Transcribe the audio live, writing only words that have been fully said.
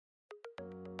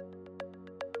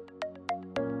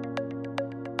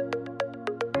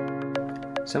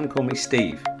Some call me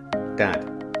Steve,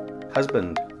 Dad,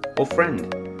 husband, or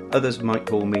friend. Others might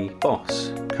call me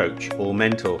boss, coach, or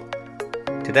mentor.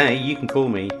 Today, you can call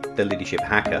me the Leadership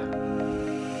Hacker.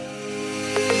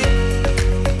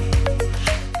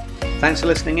 Thanks for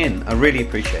listening in. I really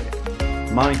appreciate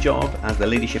it. My job as the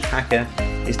Leadership Hacker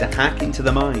is to hack into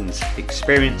the minds,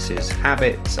 experiences,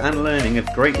 habits, and learning of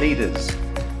great leaders,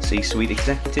 C-suite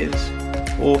executives,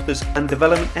 authors, and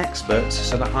development experts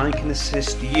so that I can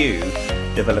assist you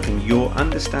developing your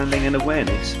understanding and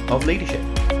awareness of leadership.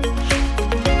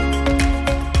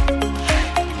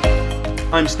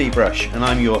 I'm Steve Rush, and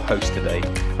I'm your host today.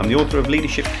 I'm the author of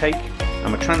Leadership Cake.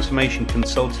 I'm a transformation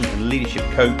consultant and leadership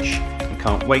coach, and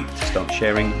can't wait to start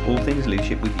sharing all things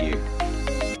leadership with you.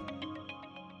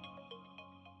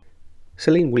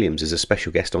 Celine Williams is a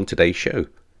special guest on today's show.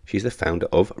 She's the founder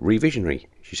of Revisionary.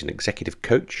 She's an executive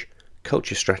coach,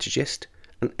 culture strategist,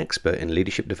 and expert in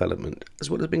leadership development, as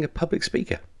well as being a public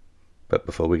speaker. But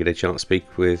before we get a chance to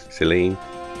speak with Celine,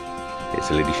 it's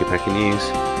the Leadership Hacking News.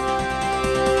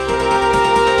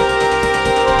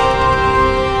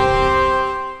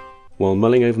 While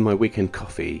mulling over my weekend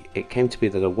coffee, it came to be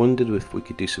that I wondered if we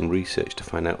could do some research to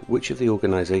find out which of the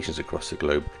organisations across the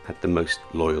globe had the most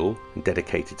loyal and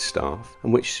dedicated staff,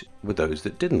 and which were those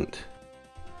that didn't.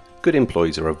 Good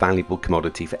employees are a valuable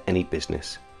commodity for any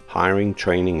business. Hiring,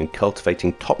 training, and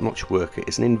cultivating top-notch worker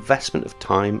is an investment of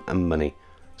time and money,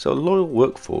 so a loyal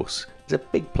workforce is a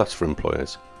big plus for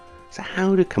employers. So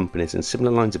how do companies and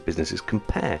similar lines of businesses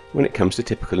compare when it comes to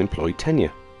typical employee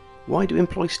tenure? Why do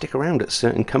employees stick around at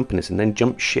certain companies and then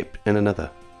jump ship in another?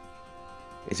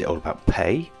 Is it all about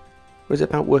pay, or is it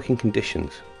about working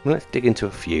conditions? Well, let's dig into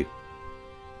a few.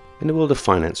 In the world of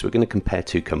finance, we're going to compare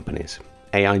two companies,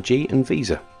 AIG and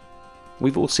Visa.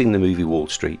 We've all seen the movie Wall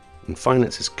Street, and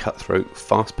finance is a cutthroat,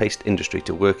 fast-paced industry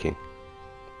to work in.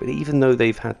 But even though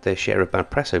they've had their share of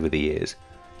bad press over the years,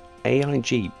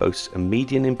 AIG boasts a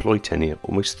median employee tenure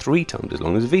almost 3 times as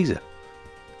long as Visa.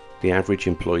 The average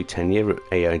employee tenure at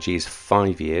AIG is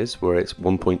 5 years, whereas it's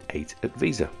 1.8 at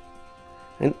Visa.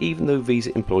 And even though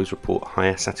Visa employees report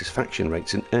higher satisfaction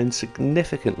rates and earn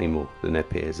significantly more than their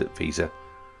peers at Visa,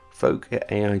 folk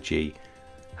at AIG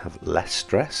have less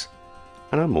stress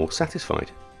and are more satisfied.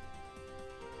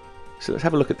 So let's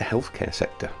have a look at the healthcare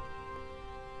sector.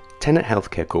 Tenet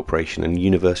Healthcare Corporation and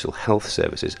Universal Health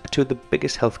Services are two of the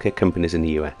biggest healthcare companies in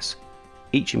the US.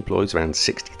 Each employs around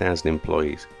 60,000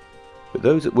 employees. But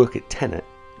those that work at Tenet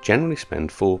generally spend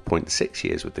 4.6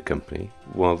 years with the company,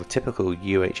 while the typical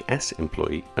UHS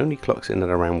employee only clocks in at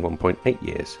around 1.8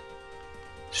 years.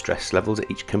 Stress levels at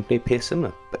each company appear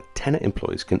similar, but Tenet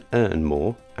employees can earn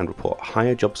more and report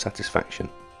higher job satisfaction.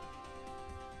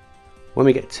 When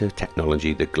we get to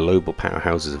technology, the global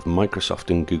powerhouses of Microsoft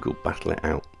and Google battle it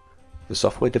out. The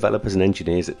software developers and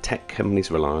engineers that tech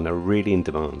companies rely on are really in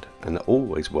demand and are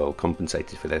always well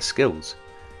compensated for their skills.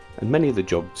 And many of the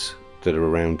jobs that are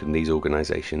around in these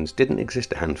organisations didn't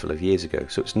exist a handful of years ago,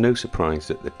 so it's no surprise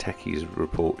that the techies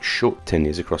report short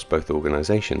tenures across both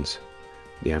organisations.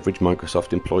 The average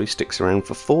Microsoft employee sticks around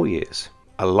for 4 years,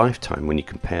 a lifetime when you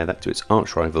compare that to its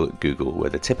arch rival at Google, where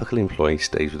the typical employee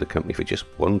stays with the company for just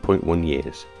 1.1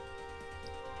 years.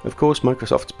 Of course,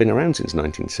 Microsoft's been around since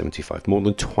 1975, more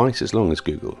than twice as long as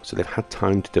Google, so they've had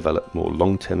time to develop more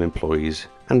long-term employees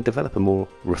and develop a more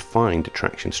refined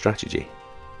attraction strategy.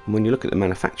 And when you look at the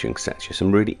manufacturing sector,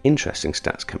 some really interesting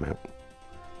stats come out.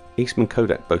 Eastman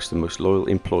Kodak boasts the most loyal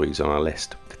employees on our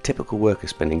list, the typical worker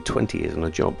spending 20 years on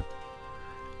a job.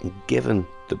 And given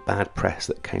the bad press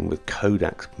that came with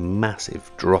Kodak's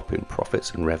massive drop in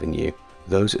profits and revenue,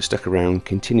 those that stuck around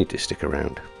continue to stick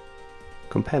around.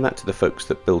 Compare that to the folks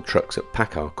that build trucks at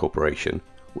Packard Corporation,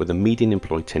 where the median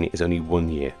employee tenure is only 1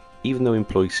 year, even though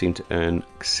employees seem to earn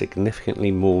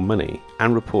significantly more money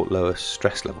and report lower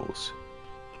stress levels.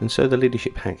 And so the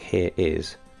leadership hack here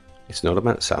is, it's not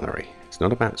about salary, it's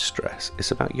not about stress,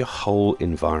 it's about your whole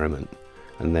environment.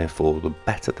 And therefore, the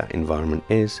better that environment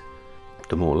is,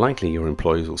 the more likely your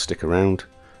employees will stick around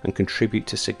and contribute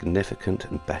to significant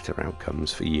and better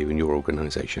outcomes for you and your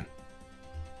organisation.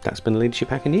 That's been the Leadership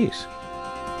Hacking News.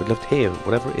 We'd love to hear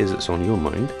whatever it is that's on your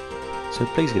mind, so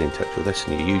please get in touch with us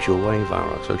in your usual way via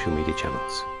our social media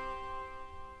channels.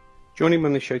 Joining me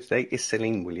on the show today is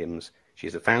Celine Williams. She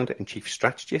is the founder and chief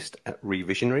strategist at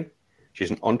Revisionary.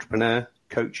 She's an entrepreneur,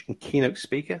 coach, and keynote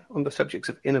speaker on the subjects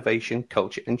of innovation,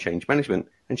 culture, and change management.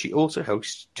 And she also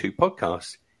hosts 2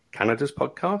 podcasts, Canada's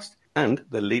podcast and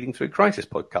the Leading Through Crisis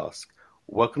podcast.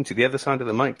 Welcome to the other side of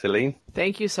the mic, Celine.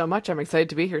 Thank you so much. I'm excited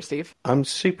to be here, Steve. I'm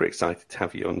super excited to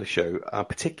have you on the show. I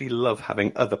particularly love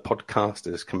having other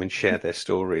podcasters come and share their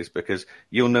stories because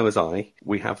you'll know as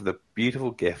we have the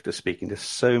beautiful gift of speaking to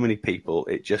so many people.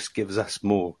 It just gives us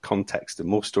more context and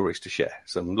more stories to share.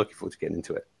 So I'm looking forward to getting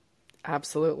into it.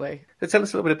 Absolutely. So tell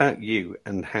us a little bit about you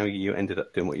and how you ended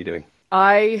up doing what you're doing.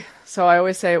 So I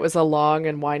always say it was a long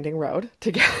and winding road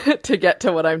to get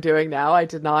to what I'm doing now. I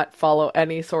did not follow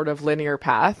any sort of linear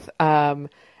path. And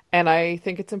I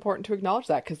think it's important to acknowledge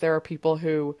that because there are people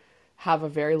who have a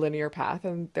very linear path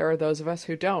and there are those of us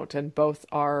who don't, and both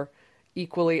are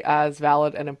equally as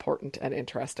valid and important and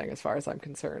interesting as far as I'm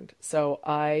concerned. So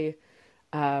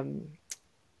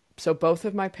both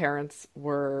of my parents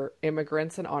were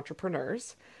immigrants and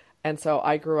entrepreneurs. And so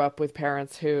I grew up with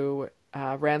parents who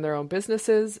ran their own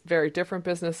businesses, very different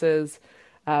businesses,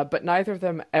 but neither of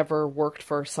them ever worked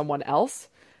for someone else.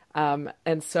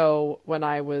 And so when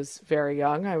I was very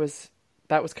young,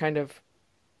 that was kind of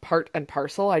part and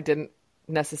parcel. I didn't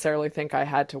necessarily think I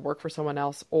had to work for someone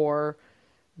else or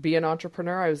be an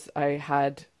entrepreneur. I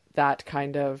had that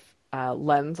kind of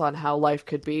lens on how life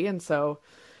could be. And so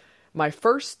my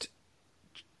first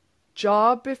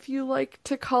job, if you like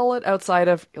to call it, outside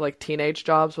of like teenage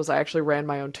jobs, was I actually ran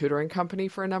my own tutoring company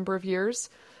for a number of years,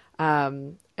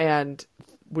 and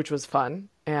which was fun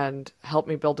and helped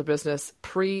me build a business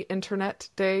pre-internet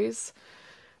days.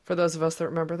 For those of us that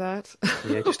remember that,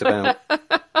 yeah, just about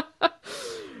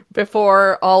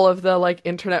before all of the like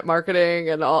internet marketing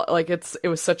and all, like it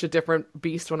was such a different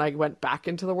beast when I went back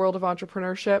into the world of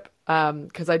entrepreneurship.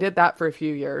 Because I did that for a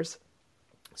few years,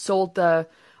 sold the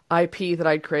IP that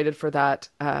I'd created for that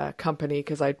company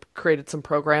because I'd created some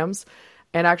programs,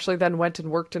 and actually then went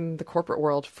and worked in the corporate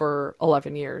world for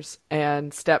 11 years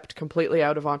and stepped completely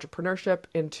out of entrepreneurship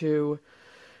into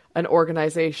an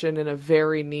organization in a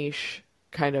very niche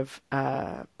kind of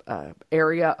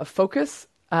area of focus,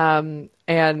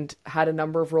 and had a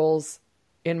number of roles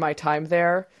in my time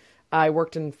there. I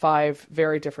worked in 5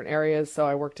 very different areas. So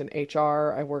I worked in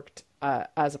HR, I worked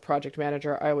as a project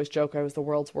manager. I always joke I was the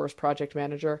world's worst project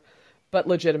manager, but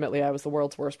legitimately I was the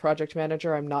world's worst project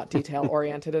manager. I'm not detail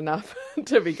oriented enough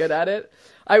to be good at it.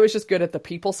 I was just good at the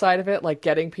people side of it, like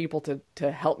getting people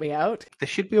to help me out. There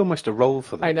should be almost a role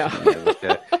for that. I know.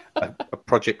 Like a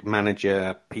project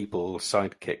manager, people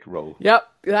sidekick role. Yep,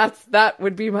 that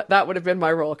would have been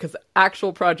my role, because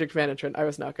actual project management I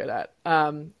was not good at.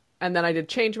 And then I did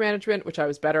change management, which I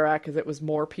was better at because it was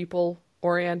more people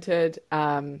oriented.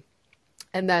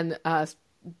 And then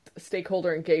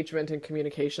stakeholder engagement and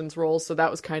communications roles. So I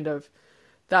kind of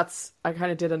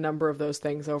did a number of those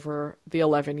things over the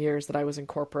 11 years that I was in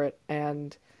corporate.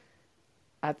 And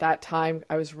at that time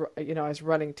I was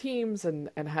running teams and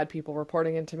had people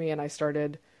reporting into me, and I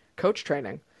started coach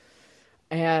training.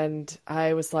 And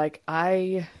I was like,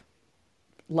 I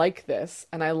like this,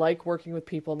 and I like working with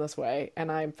people in this way.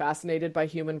 And I'm fascinated by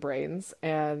human brains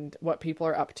and what people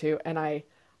are up to. And I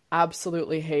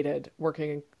absolutely hated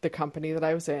working in the company that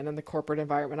I was in and the corporate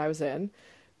environment I was in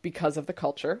because of the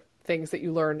culture. Things that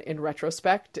you learn in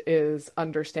retrospect is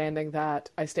understanding that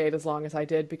I stayed as long as I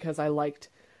did because I liked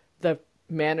the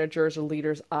managers or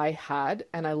leaders I had,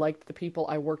 and I liked the people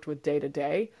I worked with day to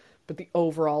day, but the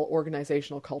overall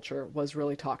organizational culture was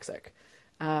really toxic.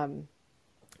 And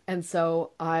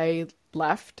so I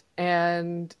left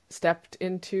and stepped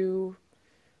into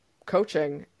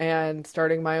coaching and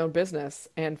starting my own business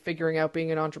and figuring out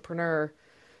being an entrepreneur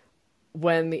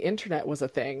when the internet was a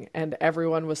thing and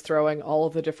everyone was throwing all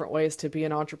of the different ways to be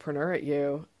an entrepreneur at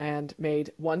you, and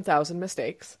made 1,000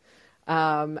 mistakes,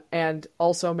 and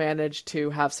also managed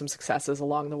to have some successes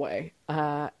along the way.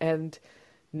 And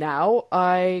now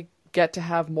I get to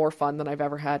have more fun than I've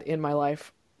ever had in my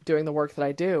life doing the work that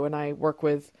I do. And I work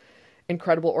with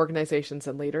incredible organizations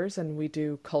and leaders, and we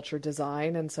do culture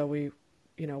design. And so we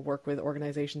work with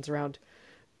organizations around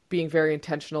being very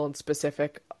intentional and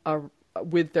specific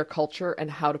with their culture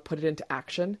and how to put it into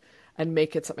action and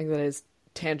make it something that is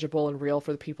tangible and real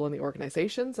for the people in the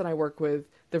organizations. And I work with,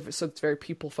 so it's very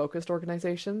people-focused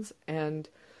organizations. And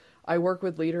I work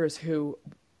with leaders who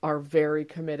are very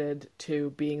committed to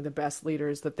being the best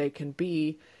leaders that they can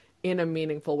be in a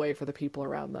meaningful way for the people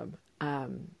around them.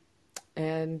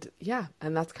 And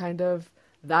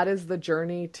that is the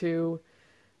journey to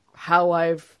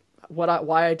why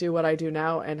I do what I do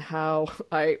now, and how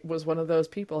I was one of those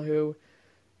people who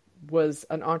was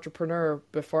an entrepreneur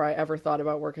before I ever thought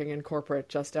about working in corporate,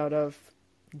 just out of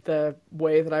the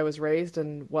way that I was raised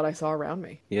and what I saw around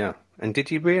me. Yeah. And did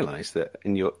you realize that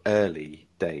in your early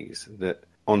days that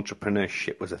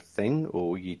entrepreneurship was a thing,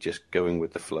 or were you just going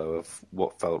with the flow of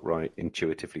what felt right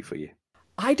intuitively for you?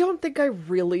 I don't think I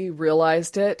really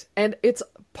realized it. And it's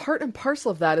part and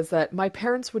parcel of that is that my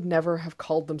parents would never have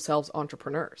called themselves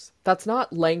entrepreneurs. That's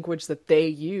not language that they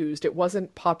used. It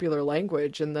wasn't popular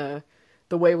language in the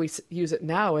way we use it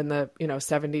now in the,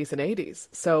 70s and 80s.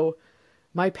 So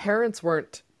my parents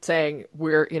weren't saying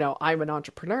I'm an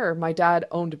entrepreneur. My dad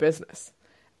owned a business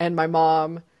and my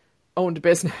mom owned a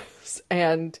business.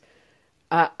 And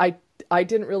I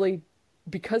didn't really,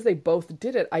 because they both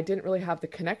did it, I didn't really have the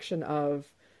connection of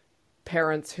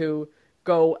parents who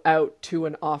go out to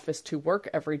an office to work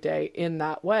every day in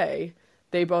that way.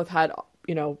 They both had,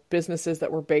 businesses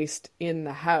that were based in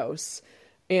the house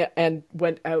and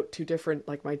went out to different,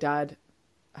 like my dad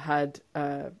had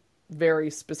a very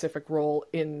specific role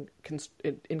in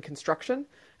construction.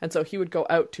 And so he would go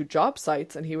out to job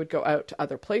sites and he would go out to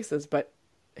other places, but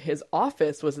his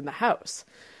office was in the house.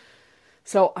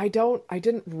 So I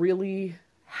didn't really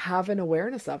have an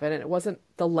awareness of it. And it wasn't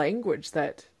the language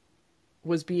that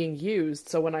was being used.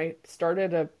 So when I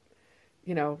started a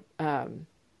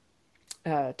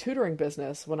tutoring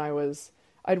business,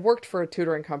 I'd worked for a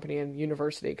tutoring company in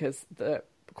university because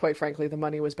quite frankly, the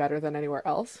money was better than anywhere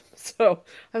else. So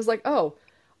I was like, oh,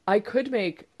 I could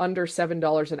make under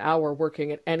 $7 an hour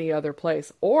working at any other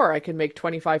place, or I could make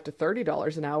 $25 to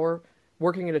 $30 an hour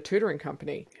working at a tutoring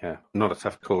company. Yeah, not a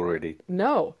tough call, really.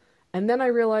 No. And then I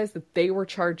realized that they were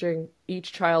charging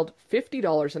each child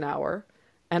 $50 an hour,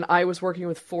 and I was working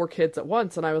with 4 kids at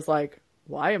once, and I was like,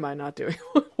 why am I not doing,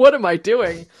 what am I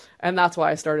doing? And that's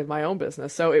why I started my own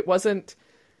business. So it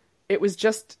was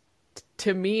just,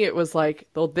 to me, it was like,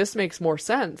 well, this makes more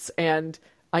sense. And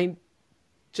I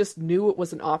just knew it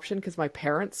was an option because my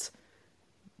parents,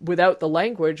 without the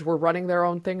language, were running their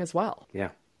own thing as well. Yeah.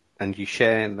 And you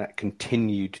share that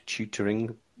continued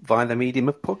tutoring via the medium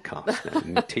of podcasts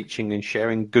and teaching and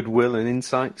sharing goodwill and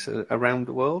insights around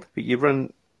the world. But you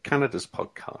run Canada's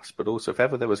podcast, but also if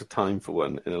ever there was a time for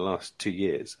one in the last 2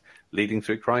 years, Leading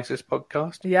Through Crisis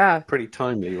podcast. Yeah. Pretty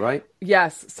timely, right?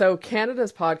 Yes. So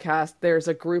Canada's podcast, there's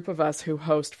a group of us who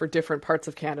host for different parts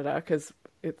of Canada because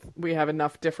we have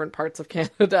enough different parts of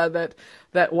Canada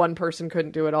that one person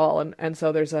couldn't do it all. And so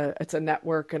it's a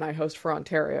network, and I host for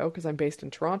Ontario because I'm based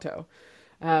in Toronto,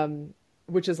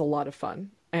 which is a lot of fun.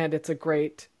 And it's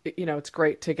great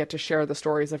to get to share the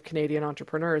stories of Canadian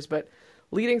entrepreneurs, but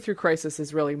Leading Through Crisis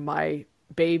is really my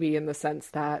baby in the sense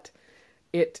that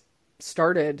it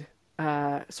started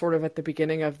sort of at the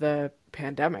beginning of the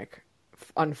pandemic.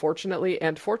 Unfortunately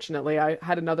and fortunately, I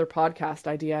had another podcast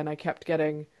idea and I kept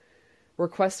getting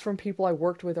requests from people I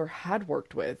worked with or had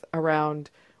worked with around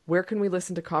where can we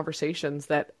listen to conversations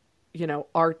that,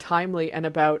 are timely and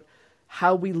about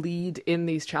how we lead in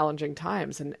these challenging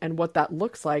times and what that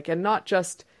looks like. And not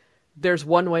just there's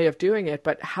one way of doing it,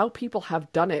 but how people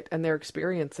have done it and their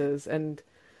experiences. And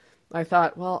I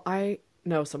thought, well, I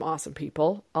know some awesome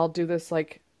people. I'll do this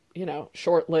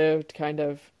short-lived kind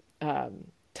of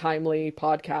timely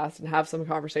podcast and have some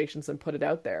conversations and put it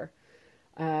out there.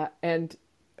 And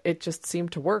it just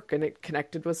seemed to work, and it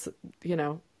connected with,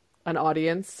 an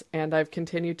audience, and I've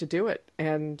continued to do it.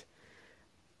 And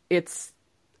it's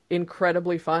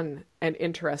incredibly fun and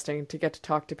interesting to get to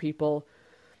talk to people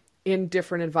in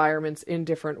different environments, in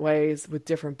different ways, with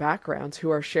different backgrounds, who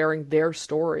are sharing their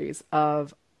stories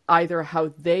of either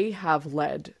how they have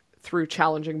led through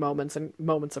challenging moments and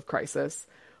moments of crisis,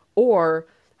 or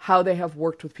how they have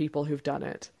worked with people who've done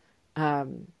it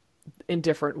in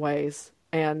different ways.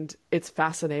 And it's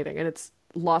fascinating, and it's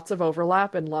lots of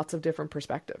overlap and lots of different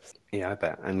perspectives. Yeah, I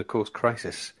bet. And of course,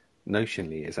 crisis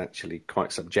notionally is actually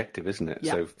quite subjective, isn't it?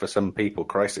 Yeah. So for some people,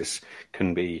 crisis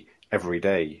can be every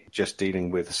day, just dealing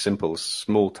with simple,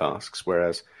 small tasks,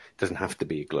 whereas it doesn't have to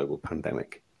be a global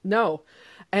pandemic. No.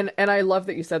 And I love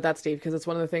that you said that, Steve, because it's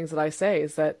one of the things that I say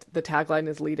is that the tagline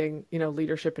is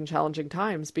leadership in challenging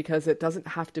times, because it doesn't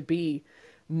have to be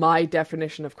my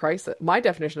definition of crisis. My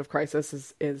definition of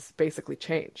crisis is basically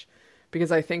change,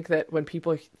 because I think that when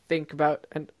people think about,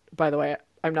 and by the way,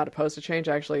 I'm not opposed to change.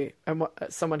 Actually, I'm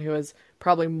someone who has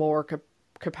probably more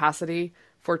capacity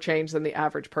for change than the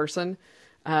average person.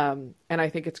 And I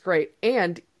think it's great.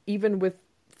 And even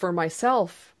for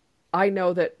myself, I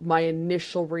know that my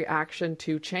initial reaction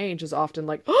to change is often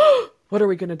like, oh, what are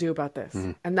we going to do about this?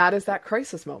 Mm-hmm. And that is that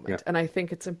crisis moment. Yeah. And I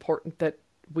think it's important that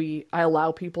I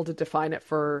allow people to define it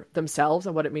for themselves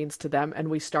and what it means to them. And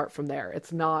we start from there.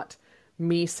 It's not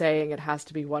me saying it has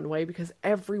to be one way, because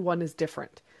everyone is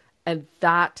different. And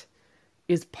that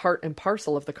is part and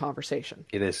parcel of the conversation.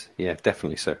 It is. Yeah,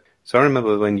 definitely so. So I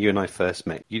remember when you and I first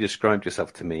met, you described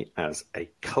yourself to me as a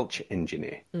culture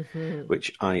engineer, mm-hmm.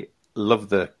 which I love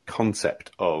the concept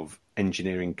of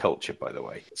engineering culture, by the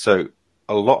way. So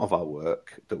a lot of our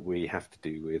work that we have to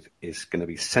do with is going to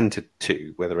be centered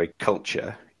to whether a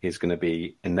culture is going to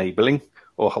be enabling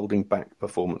or holding back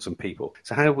performance and people.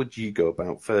 So how would you go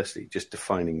about, firstly, just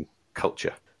defining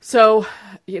culture? So,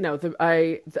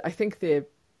 I think the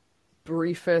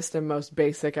briefest and most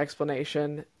basic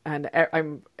explanation, and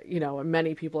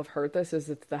many people have heard this, is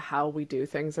it's the how we do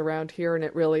things around here, and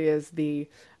it really is the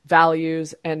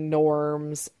values and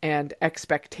norms and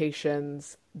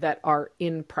expectations that are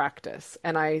in practice.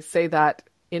 And I say that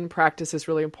in practice is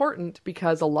really important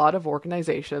because a lot of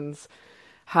organizations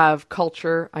have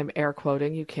culture, I'm air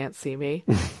quoting, you can't see me,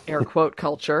 air quote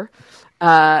culture,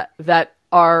 that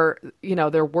are,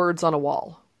 they're words on a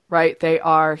wall, right? They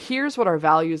are, here's what our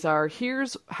values are,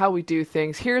 here's how we do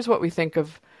things, here's what we think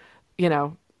of,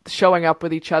 showing up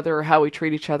with each other or how we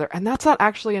treat each other. And that's not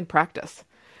actually in practice.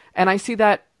 And I see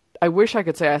that, I wish I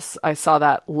could say I saw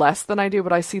that less than I do,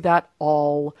 but I see that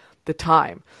all the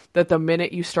time. That the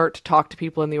minute you start to talk to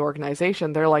people in the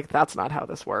organization, they're like, that's not how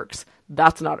this works.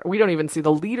 We don't even see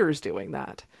the leaders doing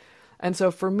that. And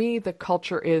so for me, the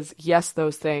culture is, yes,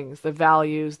 those things, the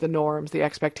values, the norms, the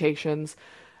expectations,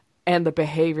 and the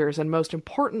behaviors. And most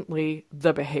importantly,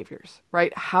 the behaviors,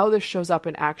 right? How this shows up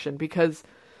in action, because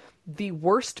the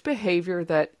worst behavior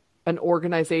that an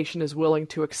organization is willing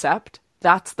to accept,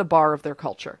 that's the bar of their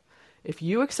culture. If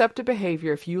you accept a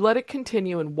behavior, if you let it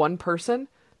continue in one person,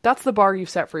 that's the bar you've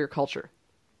set for your culture.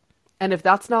 And if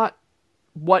that's not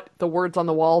what the words on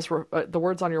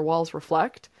your walls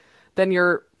reflect, then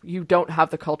you don't have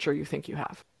the culture you think you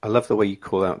have. I love the way you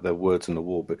call out the words on the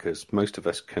wall, because most of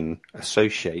us can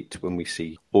associate when we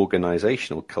see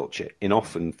organizational culture in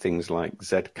often things like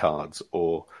Z cards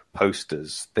or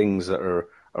posters, things that are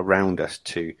around us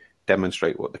to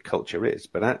demonstrate what the culture is.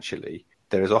 But actually,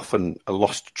 there is often a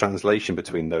lost translation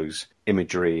between those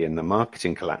imagery and the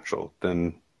marketing collateral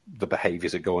than the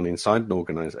behaviors that go on inside an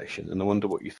organization. And I wonder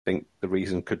what you think the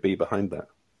reason could be behind that.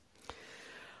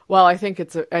 Well, I think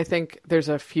there's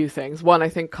a few things. One, I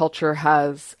think culture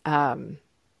has,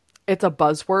 it's a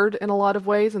buzzword in a lot of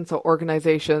ways. And so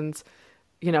organizations,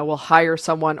 will hire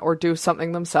someone or do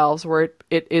something themselves where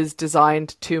it is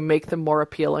designed to make them more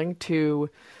appealing to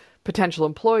potential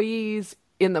employees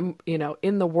in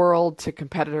the world, to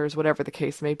competitors, whatever the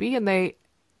case may be. And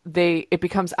it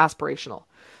becomes aspirational.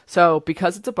 So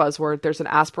because it's a buzzword, there's an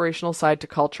aspirational side to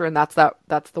culture, and that's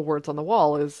the words on the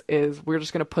wall is we're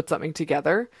just going to put something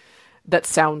together that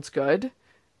sounds good.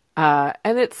 And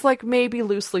it's like maybe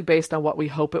loosely based on what we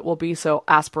hope it will be. So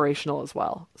aspirational as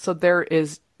well. So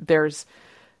there's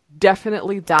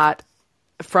definitely that,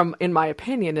 in my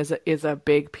opinion, is a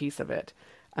big piece of it.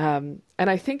 And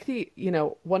I think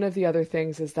one of the other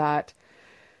things is that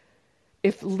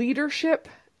if leadership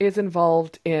is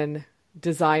involved in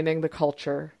designing the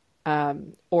culture,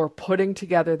 or putting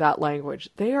together that language,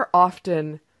 they are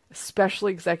often,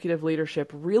 especially executive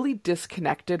leadership, really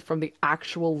disconnected from the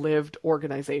actual lived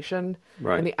organization,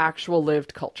 right, and the actual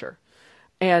lived culture.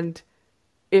 And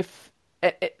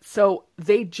so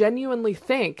they genuinely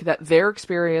think that their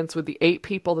experience with the 8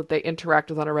 people that they interact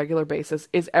with on a regular basis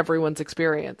is everyone's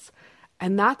experience.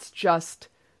 And that's just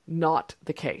not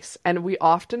the case. And we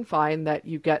often find that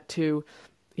you get to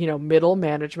middle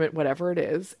management, whatever it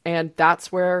is. And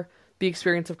that's where the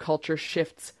experience of culture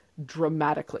shifts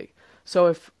dramatically. So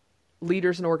if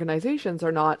leaders and organizations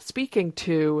are not speaking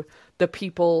to the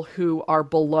people who are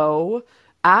below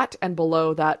that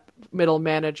middle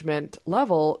management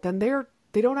level, then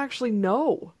they don't actually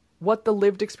know what the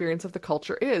lived experience of the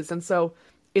culture is. And so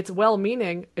it's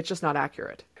well-meaning, it's just not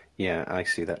accurate. Yeah, I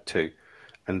see that too.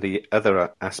 And the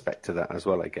other aspect to that as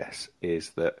well, I guess, is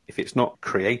that if it's not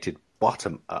created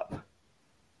bottom up,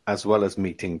 as well as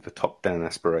meeting the top down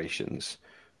aspirations,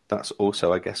 that's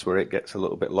also, I guess, where it gets a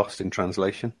little bit lost in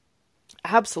translation.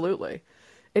 Absolutely.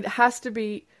 It has to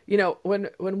be, when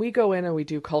we go in and we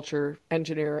do culture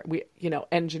engineer,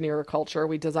 engineer a culture,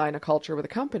 we design a culture with a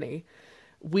company,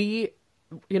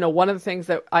 one of the things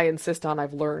that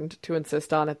I've learned to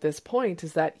insist on at this point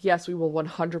is that, yes, we will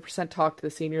 100% talk to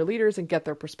the senior leaders and get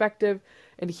their perspective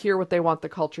and hear what they want the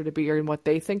culture to be and what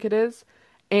they think it is.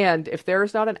 And if there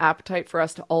is not an appetite for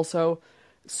us to also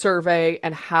survey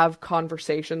and have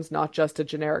conversations, not just a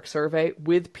generic survey,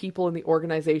 with people in the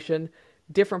organization,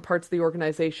 different parts of the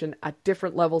organization at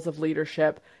different levels of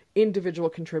leadership, individual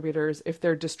contributors, if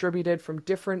they're distributed from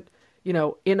different,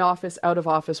 in office, out of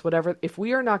office, whatever, if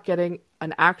we are not getting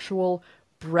an actual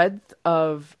breadth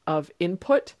of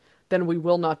input, then we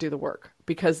will not do the work,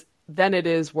 because then it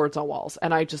is words on walls.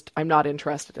 And I'm not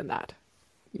interested in that.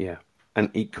 Yeah. And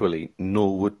equally,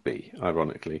 nor would be,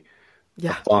 ironically,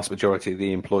 the vast majority of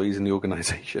the employees in the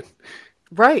organization.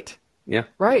 Right. Yeah.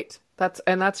 Right.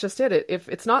 That's just it. If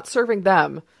it's not serving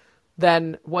them,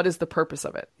 then what is the purpose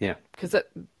of it? Yeah. Because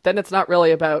then it's not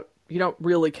really about, you don't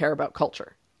really care about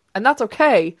culture. And that's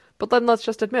okay, but then let's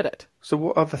just admit it. So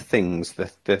what are the things,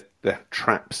 the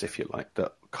traps, if you like,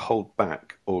 that hold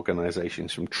back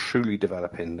organizations from truly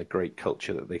developing the great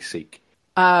culture that they seek?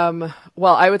 Well,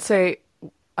 I would say,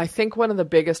 I think one of the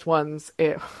biggest ones,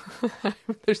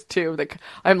 there's two that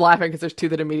I'm laughing because there's two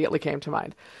that immediately came to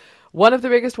mind. One of the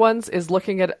biggest ones is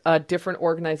looking at a different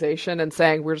organization and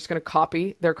saying, we're just going to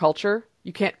copy their culture.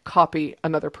 You can't copy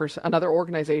another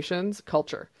organization's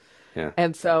culture. Yeah.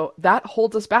 And so that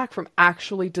holds us back from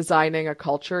actually designing a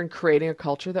culture and creating a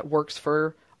culture that works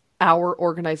for our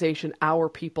organization, our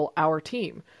people, our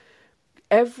team.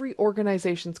 Every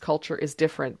organization's culture is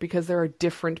different because there are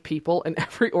different people in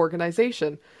every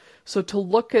organization. So to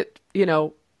look at,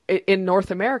 in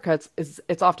North America,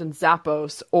 it's often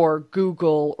Zappos or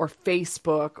Google or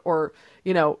Facebook or,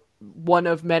 one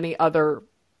of many other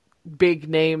big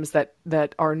names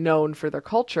that are known for their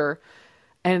culture.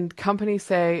 And companies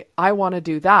say, I want to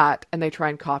do that. And they try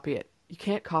and copy it. You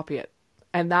can't copy it.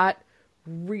 And that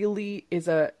really is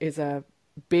a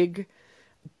big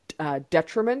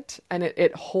detriment. And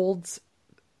it holds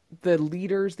the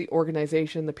leaders, the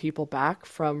organization, the people back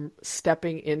from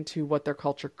stepping into what their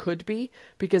culture could be,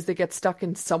 because they get stuck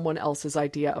in someone else's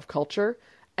idea of culture.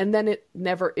 And then it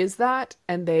never is that.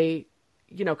 And they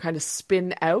kind of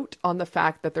spin out on the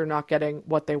fact that they're not getting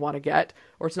what they want to get,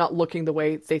 or it's not looking the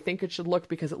way they think it should look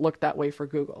because it looked that way for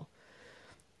Google.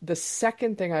 The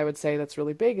second thing I would say that's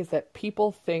really big is that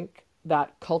people think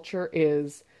that culture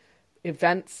is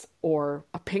events or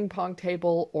a ping pong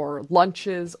table or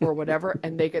lunches or whatever,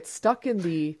 and they get stuck in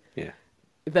these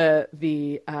are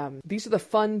the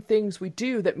fun things we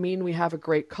do that mean we have a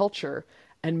great culture,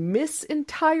 and miss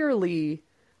entirely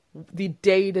the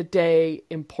day-to-day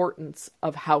importance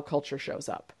of how culture shows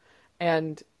up.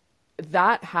 And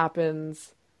that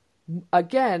happens,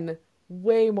 again,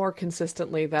 way more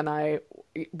consistently than I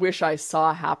wish I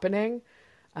saw happening.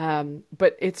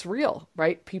 But it's real,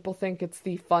 right? People think it's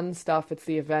the fun stuff, it's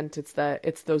the event,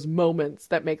 it's those moments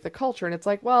that make the culture. And it's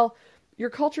like, well, your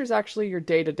culture is actually your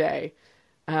day-to-day,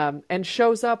 and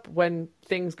shows up when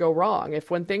things go wrong.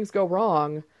 If when things go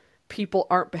wrong, people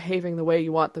aren't behaving the way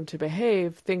you want them to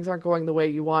behave, things aren't going the way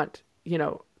you want,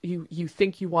 you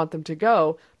think you want them to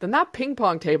go, then that ping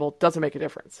pong table doesn't make a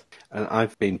difference. And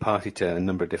I've been party to a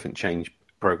number of different change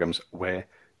programs where,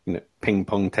 ping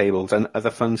pong tables and other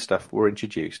fun stuff were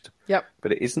introduced. Yep.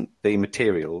 But it isn't the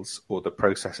materials or the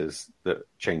processes that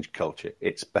change culture.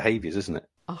 It's behaviors, isn't it?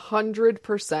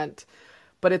 100%.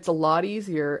 But it's a lot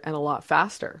easier and a lot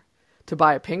faster to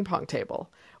buy a ping pong table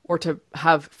or to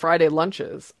have Friday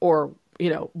lunches or,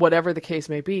 whatever the case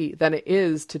may be, than it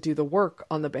is to do the work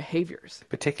on the behaviors.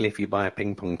 Particularly if you buy a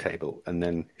ping pong table and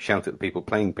then shout at the people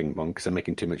playing ping pong because they're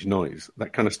making too much noise.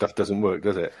 That kind of stuff doesn't work,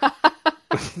 does it?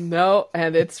 No,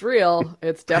 and it's real.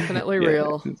 It's definitely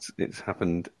real. It's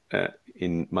happened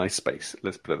in my space,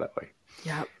 let's put it that way.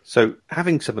 Yeah. So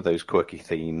having some of those quirky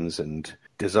themes and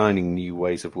designing new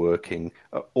ways of working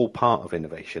are all part of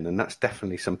innovation, and that's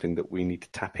definitely something that we need to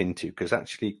tap into, because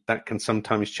actually that can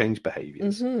sometimes change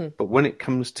behaviors. Mm-hmm. But when it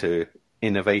comes to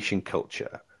innovation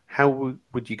culture, how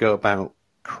would you go about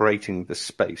creating the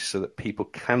space so that people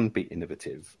can be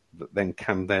innovative, that then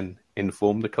can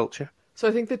inform the culture? So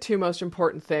I think the two most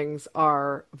important things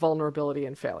are vulnerability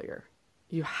and failure.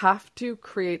 You have to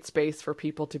create space for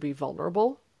people to be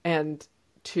vulnerable and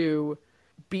to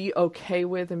be okay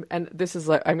with, and this is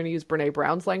like, I'm going to use Brene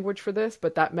Brown's language for this,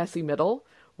 but that messy middle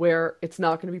where it's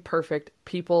not going to be perfect.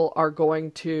 People are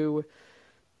going to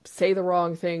say the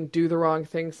wrong thing, do the wrong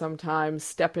thing sometimes,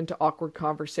 step into awkward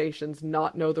conversations,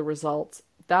 not know the results.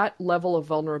 That level of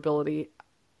vulnerability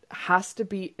has to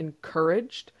be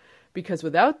encouraged, because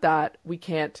without that, we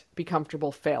can't be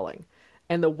comfortable failing.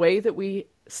 And the way that we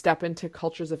step into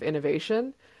cultures of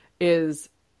innovation is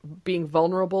being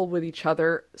vulnerable with each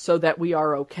other so that we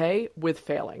are okay with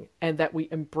failing and that we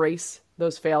embrace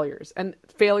those failures. And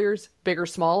failures, big or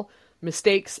small,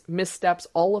 mistakes, missteps,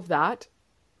 all of that,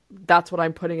 that's what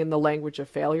I'm putting in the language of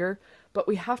failure. But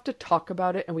we have to talk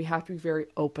about it and we have to be very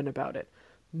open about it.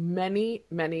 Many,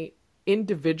 many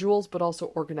individuals, but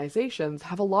also organizations,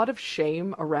 have a lot of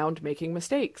shame around making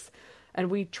mistakes. And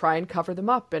we try and cover them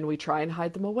up and we try and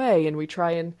hide them away and we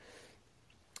try and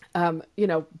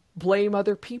blame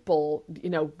other people,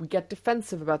 we get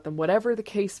defensive about them, whatever the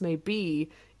case may be,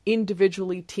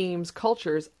 individually, teams,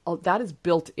 cultures, that is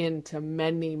built into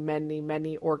many, many,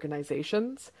 many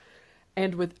organizations.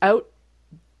 And without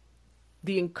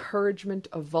the encouragement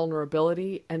of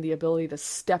vulnerability and the ability to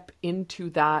step into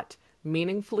that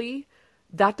meaningfully,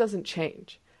 that doesn't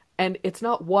change. And it's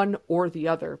not one or the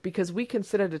other, because we can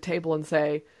sit at a table and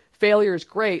say, failure is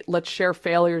great, let's share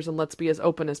failures and let's be as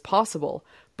open as possible.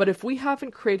 But if we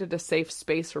haven't created a safe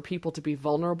space for people to be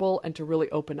vulnerable and to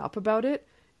really open up about it,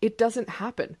 it doesn't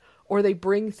happen. Or they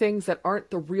bring things that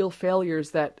aren't the real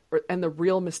failures and the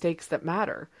real mistakes that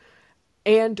matter.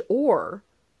 Or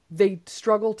they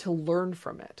struggle to learn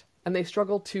from it. And they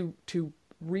struggle to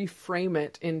reframe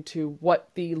it into what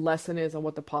the lesson is and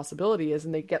what the possibility is.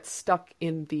 And they get stuck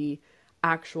in the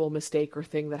actual mistake or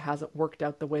thing that hasn't worked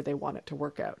out the way they want it to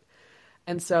work out.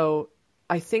 And so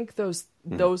I think those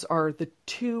are the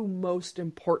two most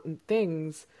important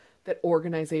things that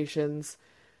organizations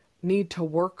need to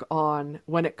work on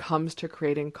when it comes to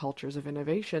creating cultures of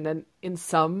innovation. And in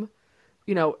some,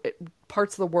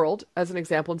 parts of the world, as an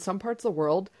example, in some parts of the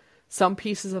world, some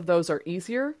pieces of those are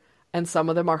easier and some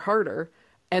of them are harder.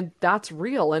 And that's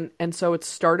real. And so it's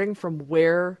starting from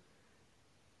where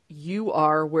you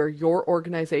are, where your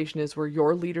organization is, where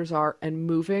your leaders are, and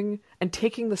moving and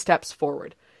taking the steps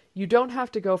forward. You don't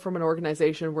have to go from an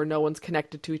organization where no one's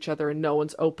connected to each other and no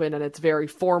one's open and it's very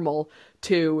formal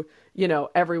to,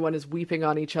 everyone is weeping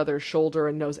on each other's shoulder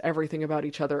and knows everything about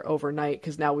each other overnight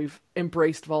because now we've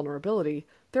embraced vulnerability.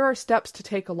 There are steps to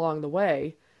take along the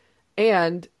way,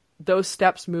 and those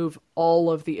steps move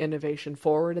all of the innovation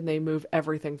forward, and they move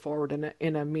everything forward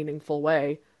in a meaningful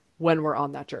way when we're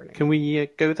on that journey. Can we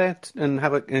go there and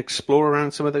have an explore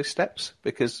around some of those steps?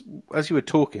 Because as you were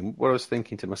talking, what I was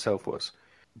thinking to myself was,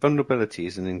 vulnerability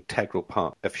is an integral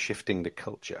part of shifting the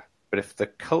culture. But if the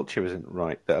culture isn't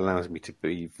right that allows me to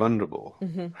be vulnerable,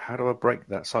 how do I break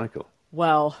that cycle?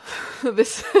 Well,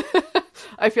 this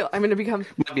I feel I'm going to become...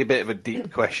 Might be a bit of a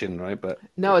deep question, right? But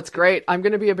no, it's great. I'm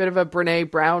going to be a bit of a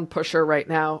Brene Brown pusher right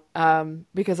now,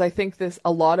 because I think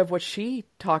a lot of what she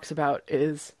talks about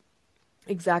is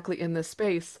exactly in this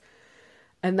space.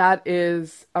 And that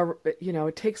is,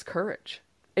 it takes courage.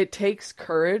 It takes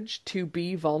courage to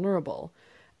be vulnerable.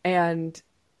 And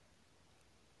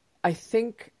I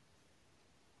think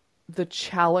the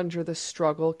challenge or the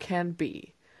struggle can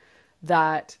be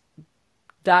that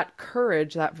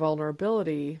courage, that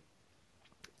vulnerability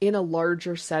in a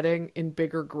larger setting, in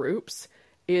bigger groups,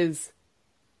 is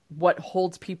what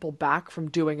holds people back from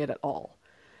doing it at all.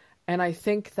 And I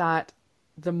think that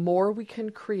the more we can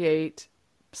create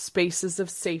spaces of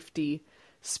safety,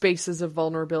 spaces of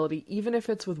vulnerability, even if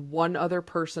it's with one other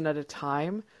person at a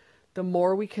time, the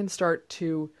more we can start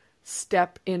to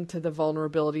step into the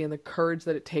vulnerability and the courage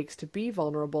that it takes to be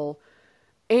vulnerable.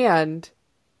 And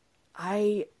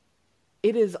it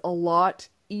is a lot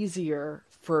easier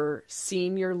for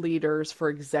senior leaders, for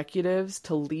executives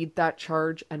to lead that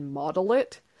charge and model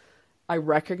it. I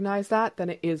recognize that, than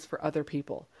it is for other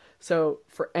people. So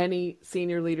for any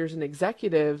senior leaders and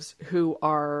executives who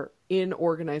are in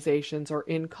organizations or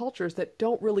in cultures that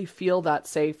don't really feel that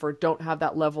safe or don't have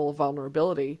that level of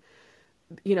vulnerability,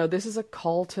 this is a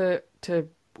call to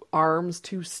arms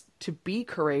to be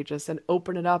courageous and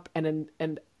open it up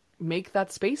and make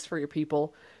that space for your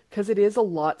people, because it is a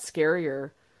lot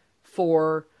scarier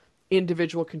for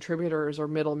individual contributors or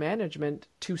middle management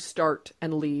to start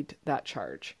and lead that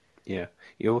charge. Yeah.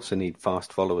 You also need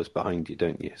fast followers behind you,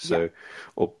 don't you? So,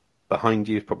 or behind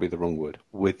you is probably the wrong word.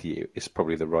 With you is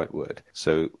probably the right word.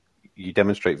 So you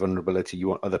demonstrate vulnerability. You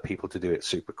want other people to do it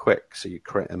super quick. So you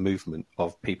create a movement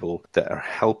of people that are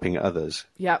helping others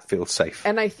feel safe.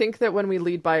 And I think that when we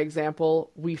lead by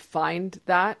example, we find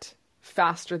that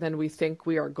faster than we think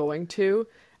we are going to.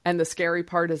 And the scary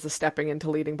part is the stepping into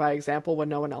leading by example when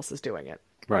no one else is doing it.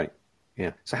 Right.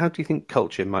 Yeah. So how do you think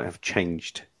culture might have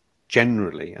changed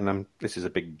generally, and this is a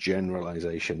big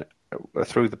generalization,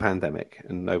 through the pandemic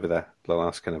and over the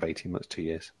last kind of 18 months, 2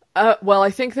 years? Well, I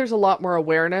think there's a lot more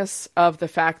awareness of the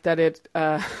fact that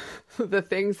the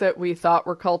things that we thought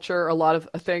were culture, a lot of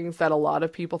things that a lot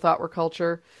of people thought were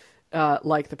culture,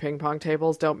 like the ping pong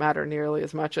tables, don't matter nearly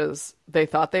as much as they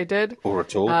thought they did. Or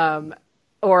at all.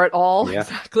 Or at all,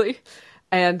 exactly.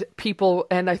 And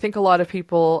I think a lot of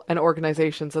people and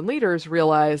organizations and leaders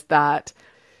realize that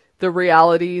the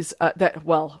realities I'm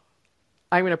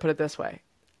going to put it this way.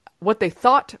 What they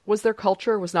thought was their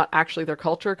culture was not actually their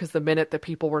culture, because the minute that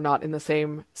people were not in the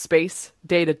same space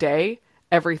day to day,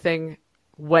 everything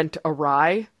went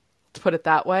awry, to put it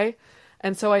that way.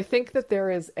 And so I think that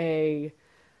I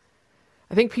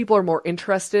think people are more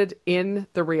interested in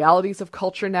the realities of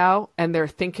culture now, and they're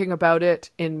thinking about it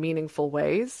in meaningful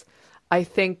ways. I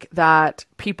think that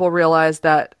people realize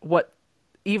that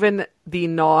even the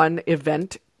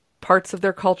non-event parts of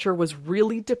their culture was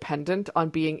really dependent on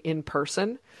being in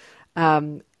person,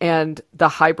 and the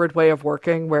hybrid way of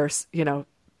working where,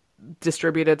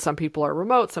 distributed. Some people are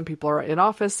remote. Some people are in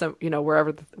office. Some,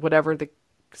 whatever the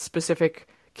specific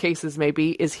cases may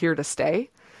be, is here to stay.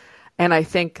 And I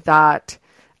think that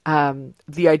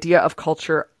the idea of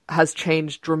culture has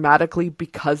changed dramatically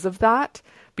because of that,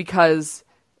 because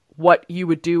what you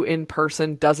would do in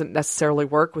person doesn't necessarily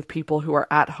work with people who are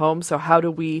at home. So how do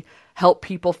we help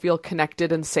people feel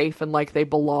connected and safe and like they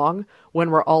belong when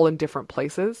we're all in different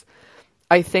places?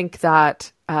 I think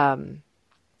that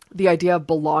the idea of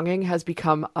belonging has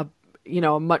become a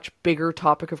much bigger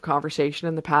topic of conversation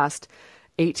in the past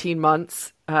 18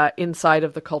 months inside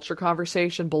of the culture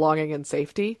conversation, belonging and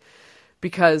safety,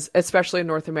 because especially in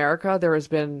North America, there has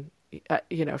been,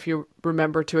 if you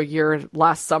remember to a year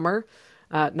last summer,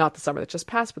 not the summer that just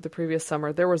passed, but the previous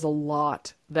summer, there was a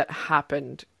lot that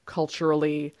happened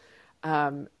culturally,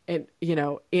 in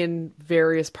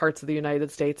various parts of the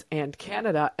United States and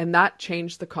Canada. And that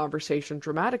changed the conversation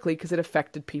dramatically because it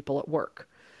affected people at work.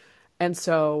 And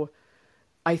so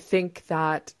I think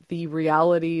that the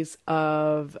realities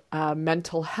of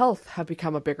mental health have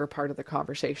become a bigger part of the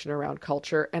conversation around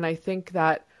culture. And I think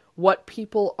that what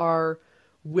people are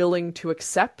willing to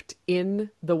accept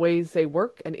in the ways they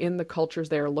work and in the cultures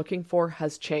they are looking for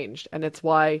has changed. And it's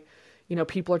why,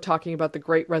 people are talking about the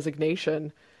Great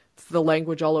Resignation. It's the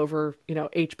language all over,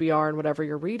 HBR and whatever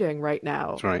you're reading right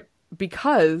now. That's right.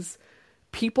 Because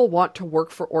people want to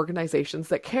work for organizations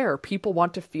that care. People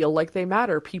want to feel like they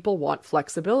matter. People want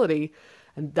flexibility.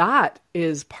 And that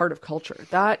is part of culture.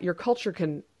 That your culture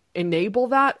can enable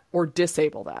that or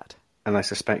disable that. And I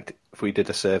suspect if we did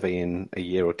a survey in a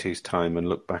year or two's time and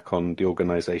look back on the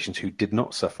organizations who did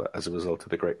not suffer as a result of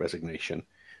the Great Resignation,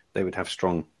 they would have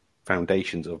strong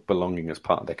foundations of belonging as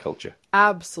part of their culture.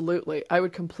 Absolutely. I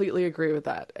would completely agree with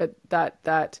that.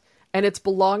 And it's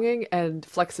belonging and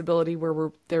flexibility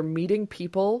where they're meeting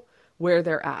people where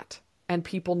they're at, and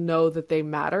people know that they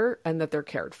matter and that they're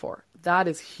cared for. That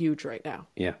is huge right now.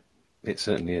 Yeah, it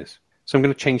certainly is. So I'm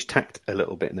going to change tact a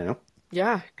little bit now.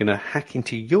 Yeah. Going to hack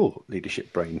into your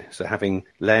leadership brain. So having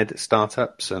led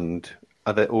startups and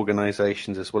other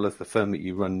organizations, as well as the firm that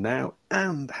you run now,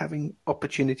 and having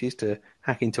opportunities to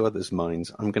hack into others'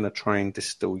 minds, I'm going to try and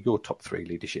distill your top 3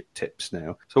 leadership tips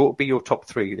now. So what would be your top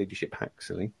 3 leadership hacks,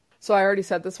 Celine? So I already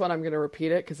said this one. I'm going to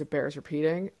repeat it because it bears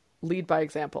repeating. Lead by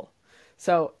example.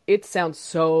 So it sounds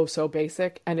so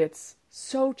basic, and it's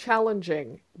so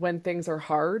challenging when things are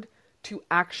hard to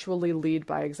actually lead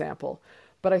by example.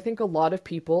 But I think a lot of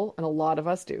people, and a lot of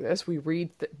us do this, we read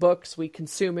books, we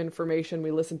consume information, we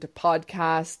listen to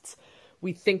podcasts,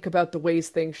 we think about the ways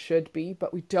things should be,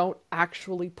 but we don't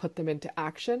actually put them into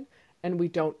action, and we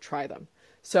don't try them.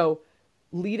 So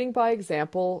leading by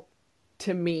example,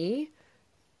 to me,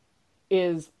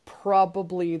 is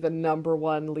probably the number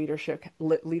one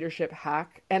leadership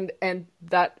hack. And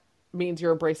that means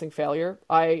you're embracing failure.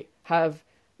 I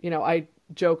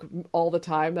joke all the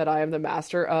time that I am the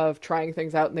master of trying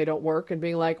things out and they don't work and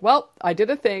being like, well, I did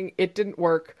a thing. It didn't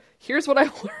work. Here's what I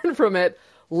learned from it.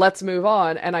 Let's move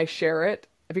on. And I share it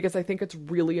because I think it's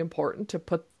really important to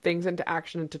put things into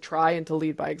action and to try and to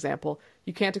lead by example.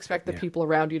 You can't expect the people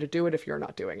around you to do it if you're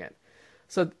not doing it.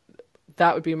 So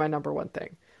that would be my number one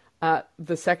thing.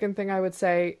 The second thing I would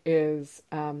say is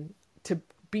to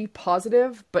be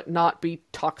positive, but not be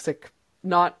toxic,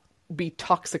 not be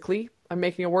toxically, I'm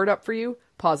making a word up for you,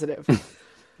 positive.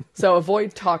 So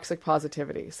avoid toxic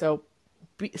positivity. So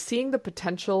seeing the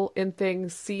potential in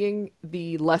things, seeing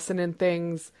the lesson in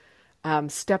things,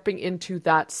 stepping into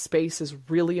that space is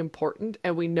really important.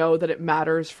 And we know that it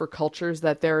matters for cultures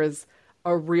that there is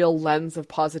a real lens of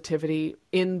positivity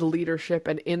in the leadership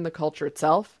and in the culture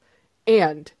itself.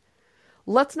 And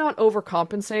let's not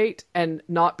overcompensate and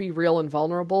not be real and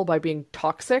vulnerable by being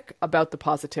toxic about the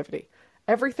positivity.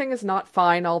 Everything is not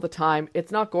fine all the time.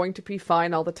 It's not going to be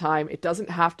fine all the time. It doesn't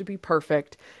have to be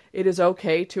perfect. It is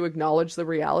okay to acknowledge the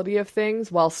reality of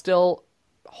things while still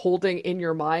holding in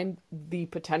your mind the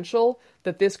potential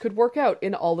that this could work out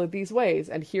in all of these ways.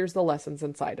 And here's the lessons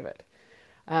inside of it.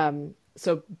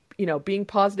 So, being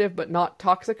positive but not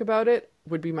toxic about it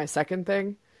would be my second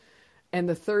thing. And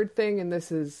the third thing, and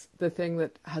this is the thing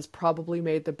that has probably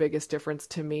made the biggest difference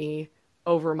to me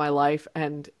over my life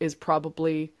and is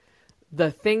probably the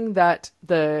thing that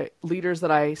the leaders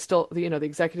that I still, the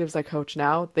executives I coach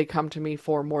now, they come to me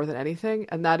for more than anything.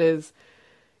 And that is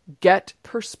get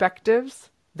perspectives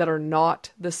that are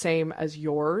not the same as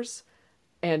yours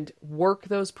and work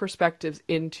those perspectives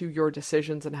into your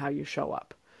decisions and how you show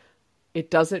up.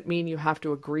 It doesn't mean you have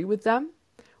to agree with them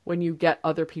when you get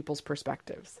other people's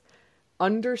perspectives.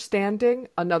 Understanding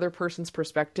another person's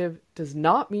perspective does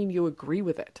not mean you agree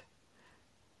with it.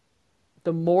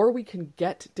 the more we can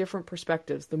get different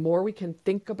perspectives, the more we can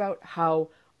think about how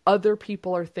other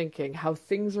people are thinking, how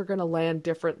things are going to land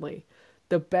differently,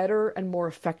 the better and more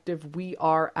effective we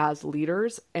are as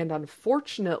leaders. And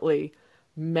unfortunately,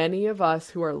 many of us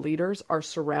who are leaders are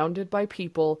surrounded by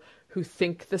people who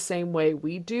think the same way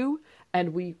we do,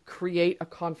 and we create a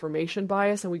confirmation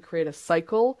bias and we create a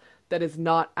cycle that is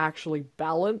not actually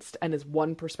balanced and is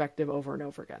one perspective over and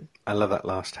over again. I love that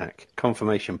last hack.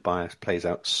 Confirmation bias plays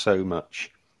out so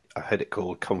much. I heard it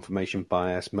called confirmation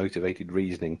bias, motivated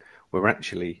reasoning. We're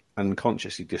actually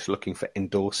unconsciously just looking for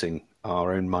endorsing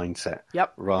our own mindset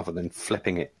rather than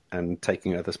flipping it and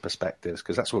taking others' perspectives,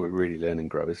 because that's what we really learn and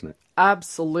grow, isn't it?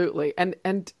 Absolutely.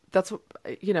 And that's what,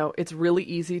 it's really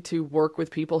easy to work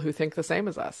with people who think the same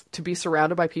as us, to be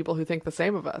surrounded by people who think the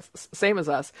same as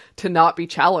us, to not be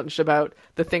challenged about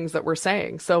the things that we're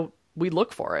saying. So we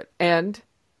look for it. And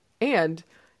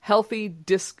healthy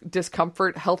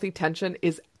discomfort, healthy tension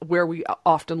is where we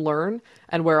often learn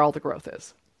and where all the growth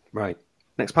is. Right.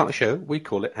 Next part of the show, we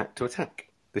call it Hack to Attack.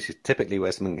 This is typically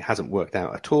where something hasn't worked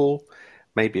out at all,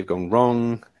 maybe have gone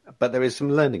wrong, but there is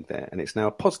some learning there, and it's now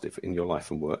a positive in your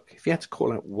life and work. If you had to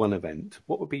call out one event,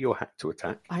 what would be your hack to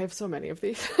attack? I have so many of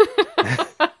these.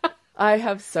 I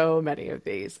have so many of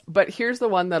these. But here's the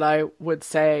one that I would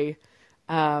say,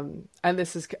 and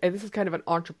this is kind of an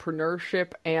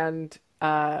entrepreneurship and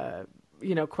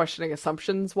questioning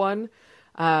assumptions one.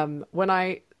 When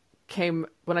I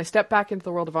stepped back into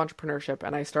the world of entrepreneurship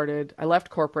and I left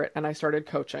corporate and I started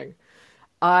coaching,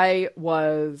 I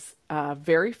was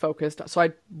very focused. So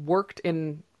I worked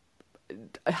in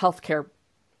healthcare,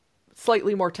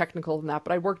 slightly more technical than that,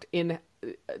 but I worked in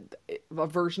a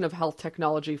version of health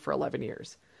technology for 11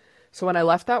 years. So when I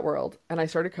left that world and I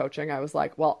started coaching, I was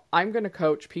like, well, I'm going to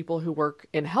coach people who work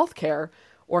in healthcare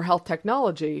or health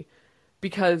technology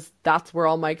because that's where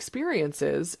all my experience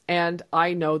is. And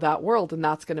I know that world, and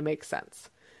that's going to make sense.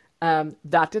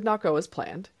 That did not go as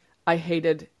planned. I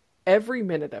hated every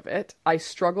minute of it. I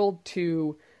struggled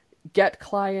to get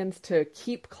clients, to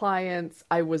keep clients.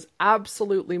 I was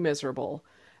absolutely miserable.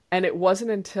 And it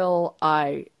wasn't until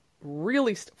I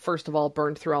really, first of all,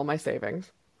 burned through all my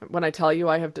savings. When I tell you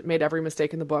I have made every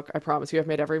mistake in the book, I promise you I've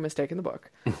made every mistake in the book.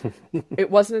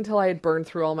 It wasn't until I had burned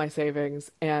through all my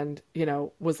savings and,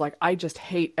 was like, I just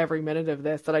hate every minute of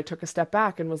this, that I took a step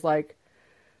back and was like,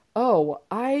 oh,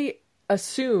 I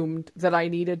assumed that I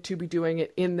needed to be doing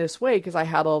it in this way because I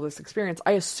had all this experience.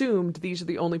 I assumed these are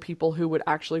the only people who would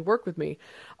actually work with me.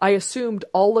 I assumed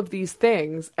all of these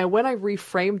things. And when I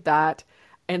reframed that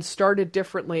and started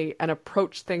differently and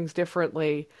approached things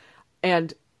differently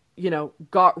and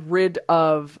got rid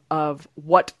of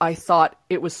what I thought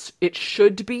it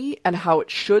should be and how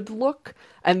it should look,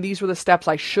 and these were the steps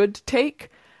I should take,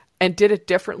 and did it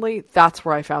differently, that's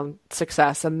where I found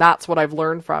success. And that's what I've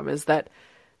learned from, is that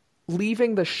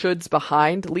leaving the shoulds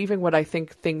behind, leaving what I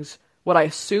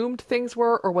assumed things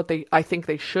were, or I think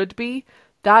they should be,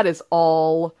 that is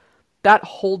all that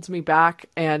holds me back,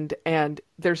 and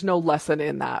there's no lesson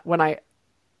in that. When I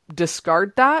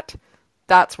discard that,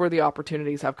 that's where the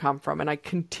opportunities have come from. And I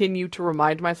continue to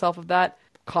remind myself of that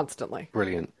constantly.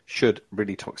 Brilliant. Should,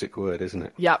 really toxic word, isn't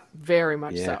it? Yep, very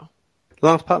much so.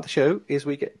 Last part of the show is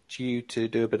we get you to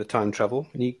do a bit of time travel,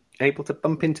 and you're able to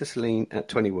bump into Celine at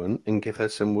 21 and give her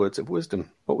some words of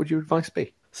wisdom. What would your advice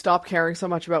be? Stop caring so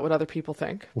much about what other people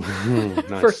think,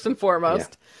 Nice. first and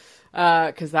foremost,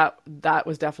 because that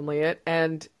was definitely it.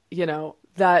 And,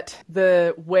 that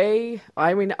the way,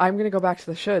 I'm going to go back to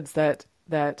the shoulds,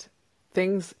 that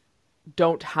things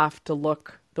don't have to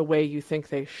look the way you think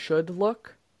they should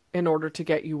look in order to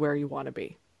get you where you want to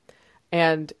be.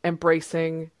 And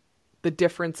embracing the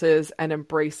differences and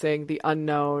embracing the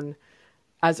unknown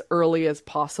as early as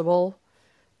possible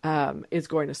is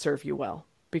going to serve you well,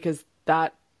 because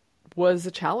that was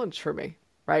a challenge for me.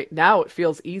 Right now it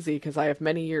feels easy because I have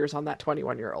many years on that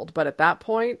 21-year-old. But at that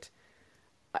point,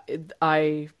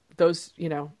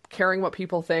 caring what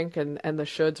people think and the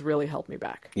shoulds really helped me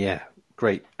back. Yeah.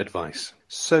 Great advice.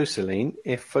 So, Celine,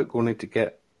 if folk wanted to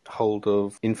get hold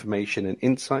of information and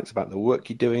insights about the work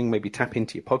you're doing, maybe tap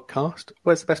into your podcast,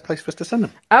 where's the best place for us to send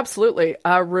them? Absolutely.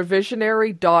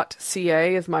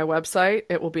 Revisionary.ca is my website.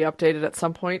 It will be updated at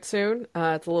some point soon.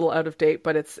 It's a little out of date,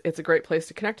 but it's a great place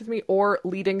to connect with me. Or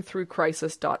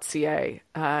leadingthroughcrisis.ca.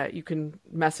 You can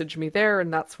message me there,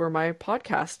 and that's where my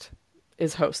podcast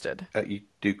is hosted. You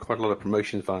do quite a lot of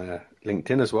promotions via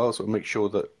LinkedIn as well, so we'll make sure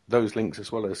that those links,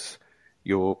 as well as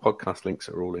your podcast links,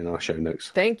 are all in our show notes.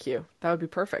 Thank you. That would be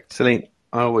perfect. Celine,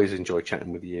 I always enjoy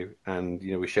chatting with you, and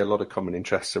we share a lot of common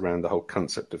interests around the whole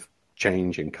concept of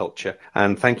change and culture.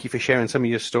 And thank you for sharing some of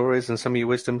your stories and some of your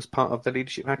wisdom as part of the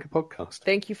Leadership Hacker podcast.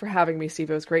 Thank you for having me,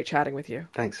 Steve. It was great chatting with you.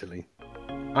 Thanks, Celine.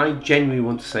 I genuinely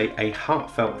want to say a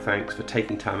heartfelt thanks for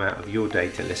taking time out of your day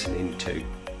to listen in too.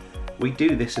 We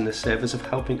do this in the service of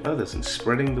helping others and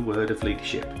spreading the word of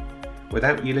leadership.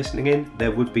 Without you listening in,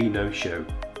 there would be no show.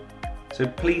 So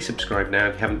please subscribe now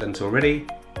if you haven't done so already.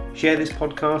 Share this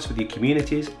podcast with your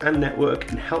communities and network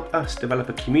and help us develop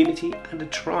a community and a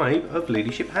tribe of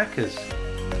leadership hackers.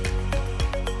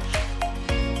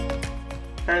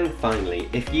 And finally,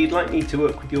 if you'd like me to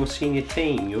work with your senior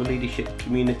team, your leadership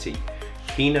community,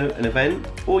 keynote an event,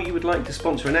 or you would like to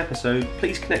sponsor an episode,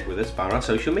 please connect with us via our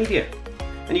social media.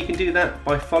 And you can do that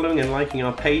by following and liking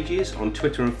our pages on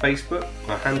Twitter and Facebook.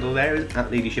 Our handle there is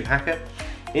 @LeadershipHacker.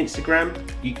 Instagram,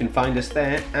 you can find us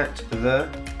there at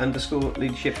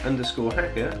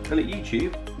 @the_leadership_hacker. And at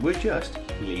YouTube, we're just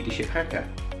Leadership Hacker.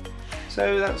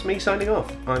 So that's me signing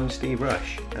off. I'm Steve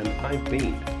Rush, and I've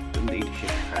been the Leadership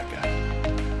Hacker.